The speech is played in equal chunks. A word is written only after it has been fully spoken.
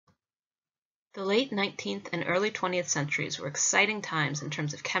The late 19th and early 20th centuries were exciting times in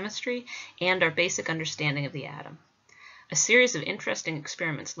terms of chemistry and our basic understanding of the atom. A series of interesting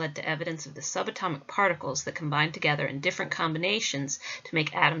experiments led to evidence of the subatomic particles that combine together in different combinations to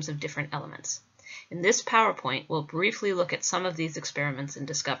make atoms of different elements. In this PowerPoint, we'll briefly look at some of these experiments and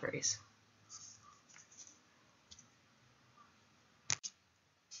discoveries.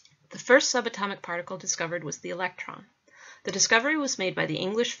 The first subatomic particle discovered was the electron. The discovery was made by the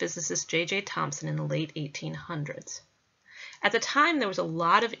English physicist J.J. Thomson in the late 1800s. At the time, there was a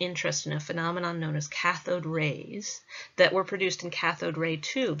lot of interest in a phenomenon known as cathode rays that were produced in cathode ray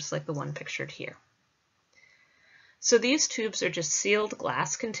tubes like the one pictured here. So these tubes are just sealed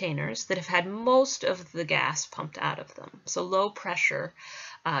glass containers that have had most of the gas pumped out of them, so low pressure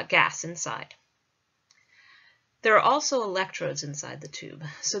gas inside. There are also electrodes inside the tube,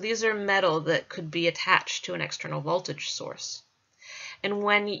 so these are metal that could be attached to an external voltage source. And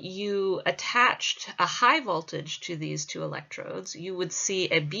when you attached a high voltage to these two electrodes, you would see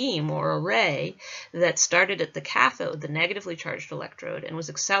a beam or a ray that started at the cathode, the negatively charged electrode, and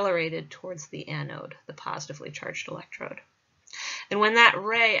was accelerated towards the anode, the positively charged electrode. And when that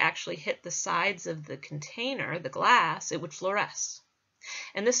ray actually hit the sides of the container, the glass, it would fluoresce.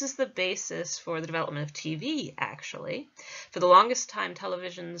 And this is the basis for the development of TV, actually. For the longest time,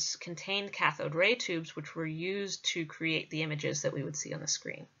 televisions contained cathode ray tubes, which were used to create the images that we would see on the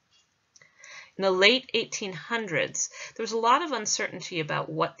screen. In the late 1800s, there was a lot of uncertainty about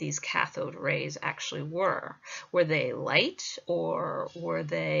what these cathode rays actually were. Were they light, or were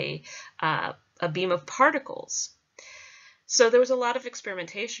they a beam of particles? So there was a lot of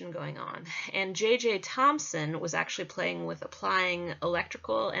experimentation going on, and J.J. Thomson was actually playing with applying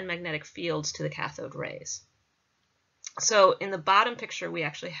electrical and magnetic fields to the cathode rays. So in the bottom picture, we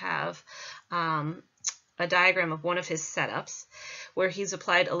actually have a diagram of one of his setups where he's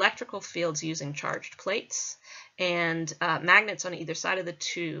applied electrical fields using charged plates and magnets on either side of the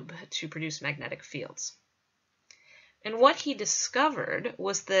tube to produce magnetic fields. And what he discovered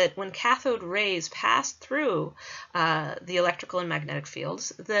was that when cathode rays passed through the electrical and magnetic fields,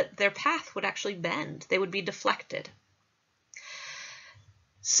 that their path would actually bend. They would be deflected.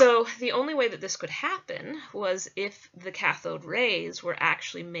 So the only way that this could happen was if the cathode rays were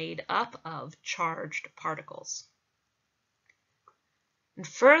actually made up of charged particles. And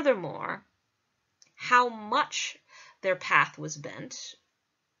furthermore, how much their path was bent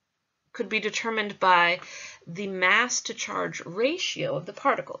could be determined by the mass to charge ratio of the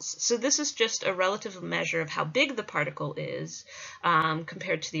particles. So this is just a relative measure of how big the particle is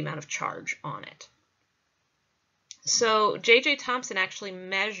compared to the amount of charge on it. So J.J. Thomson actually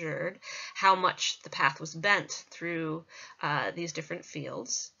measured how much the path was bent through these different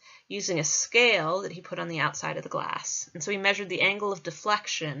fields using a scale that he put on the outside of the glass. And so he measured the angle of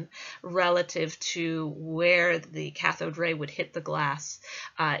deflection relative to where the cathode ray would hit the glass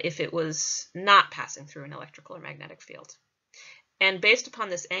if it was not passing through an electrical or magnetic field. And based upon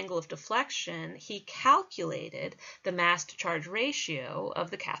this angle of deflection, he calculated the mass to charge ratio of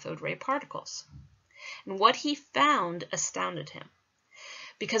the cathode ray particles. And what he found astounded him,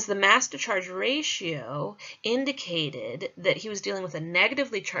 because the mass to charge ratio indicated that he was dealing with a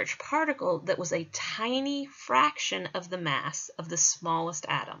negatively charged particle that was a tiny fraction of the mass of the smallest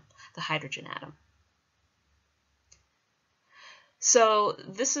atom, the hydrogen atom. So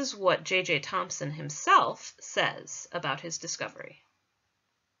this is what J.J. Thomson himself says about his discovery.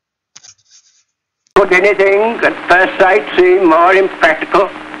 Could anything at first sight seem more impractical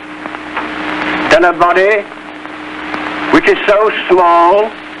than a body which is so small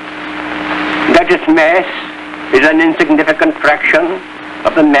that its mass is an insignificant fraction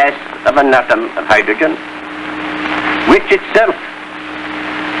of the mass of an atom of hydrogen, which itself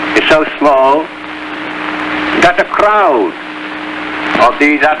is so small that a crowd of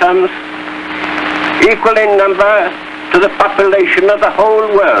these atoms, equal in number to the population of the whole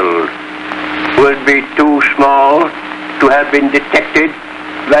world, would be too small to have been detected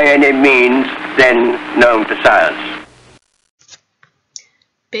by any means then known to science.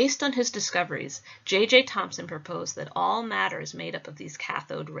 Based on his discoveries, J.J. Thomson proposed that all matter is made up of these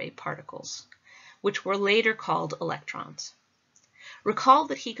cathode ray particles, which were later called electrons. Recall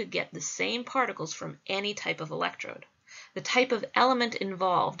that he could get the same particles from any type of electrode. The type of element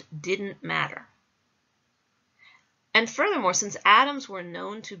involved didn't matter. And furthermore, since atoms were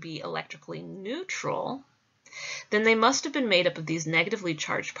known to be electrically neutral, then they must have been made up of these negatively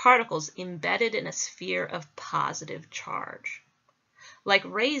charged particles embedded in a sphere of positive charge, like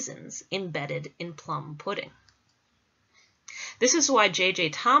raisins embedded in plum pudding. This is why J.J.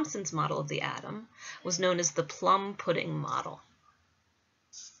 Thomson's model of the atom was known as the plum pudding model.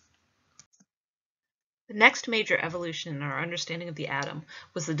 The next major evolution in our understanding of the atom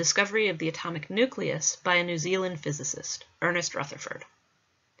was the discovery of the atomic nucleus by a New Zealand physicist, Ernest Rutherford.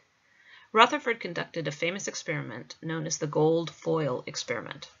 Rutherford conducted a famous experiment known as the gold foil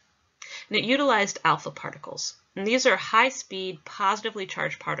experiment, and it utilized alpha particles. And these are high-speed, positively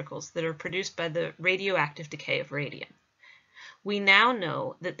charged particles that are produced by the radioactive decay of radium. We now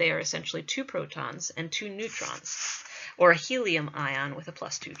know that they are essentially 2 protons and 2 neutrons, or a helium ion with a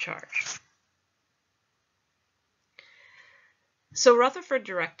 +2 charge. So Rutherford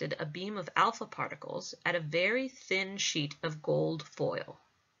directed a beam of alpha particles at a very thin sheet of gold foil,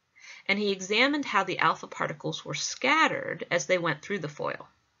 and he examined how the alpha particles were scattered as they went through the foil.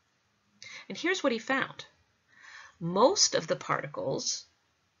 And here's what he found. Most of the particles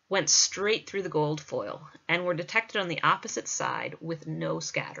went straight through the gold foil and were detected on the opposite side with no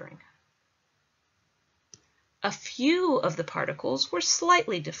scattering. A few of the particles were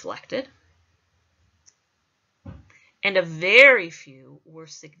slightly deflected, and a very few were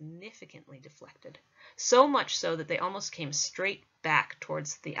significantly deflected, so much so that they almost came straight back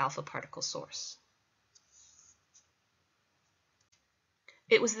towards the alpha particle source.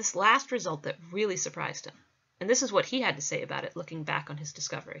 It was this last result that really surprised him, and this is what he had to say about it looking back on his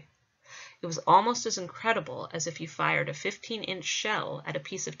discovery. It was almost as incredible as if you fired a 15-inch shell at a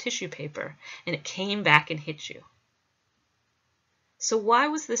piece of tissue paper and it came back and hit you. So why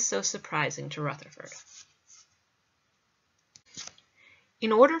was this so surprising to Rutherford?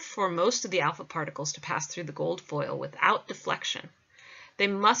 In order for most of the alpha particles to pass through the gold foil without deflection, they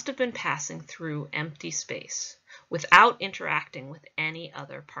must have been passing through empty space without interacting with any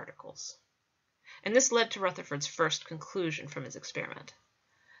other particles. And this led to Rutherford's first conclusion from his experiment.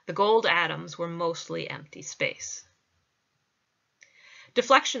 The gold atoms were mostly empty space.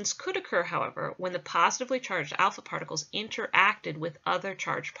 Deflections could occur, however, when the positively charged alpha particles interacted with other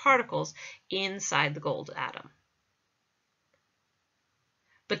charged particles inside the gold atom.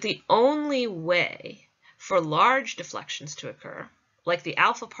 But the only way for large deflections to occur, like the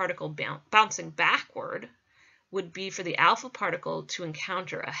alpha particle bouncing backward, would be for the alpha particle to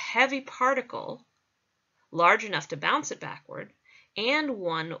encounter a heavy particle large enough to bounce it backward, and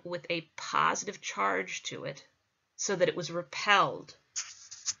one with a positive charge to it, so that it was repelled.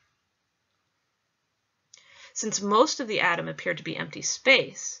 Since most of the atom appeared to be empty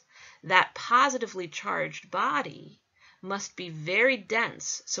space, that positively charged body must be very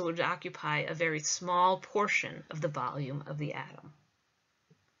dense, so it would occupy a very small portion of the volume of the atom.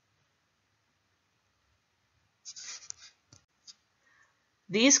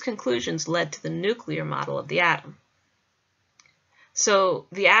 These conclusions led to the nuclear model of the atom. So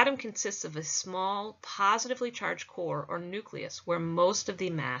the atom consists of a small, positively charged core or nucleus where most of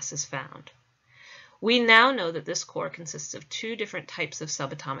the mass is found. We now know that this core consists of 2 different types of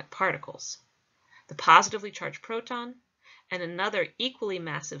subatomic particles, the positively charged proton and another equally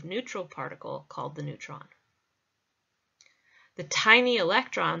massive neutral particle called the neutron. The tiny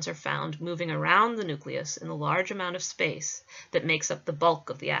electrons are found moving around the nucleus in the large amount of space that makes up the bulk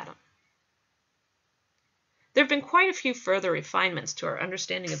of the atom. There have been quite a few further refinements to our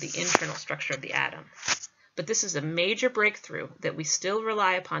understanding of the internal structure of the atom, but this is a major breakthrough that we still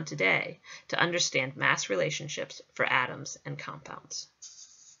rely upon today to understand mass relationships for atoms and compounds.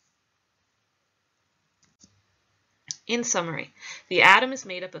 In summary, the atom is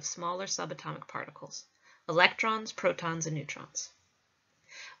made up of smaller subatomic particles, electrons, protons, and neutrons.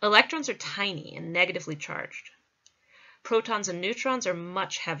 Electrons are tiny and negatively charged. Protons and neutrons are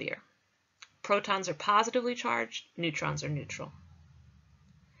much heavier. Protons are positively charged, neutrons are neutral.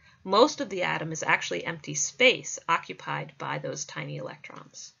 Most of the atom is actually empty space occupied by those tiny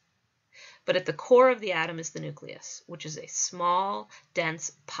electrons. But at the core of the atom is the nucleus, which is a small,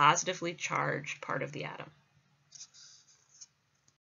 dense, positively charged part of the atom.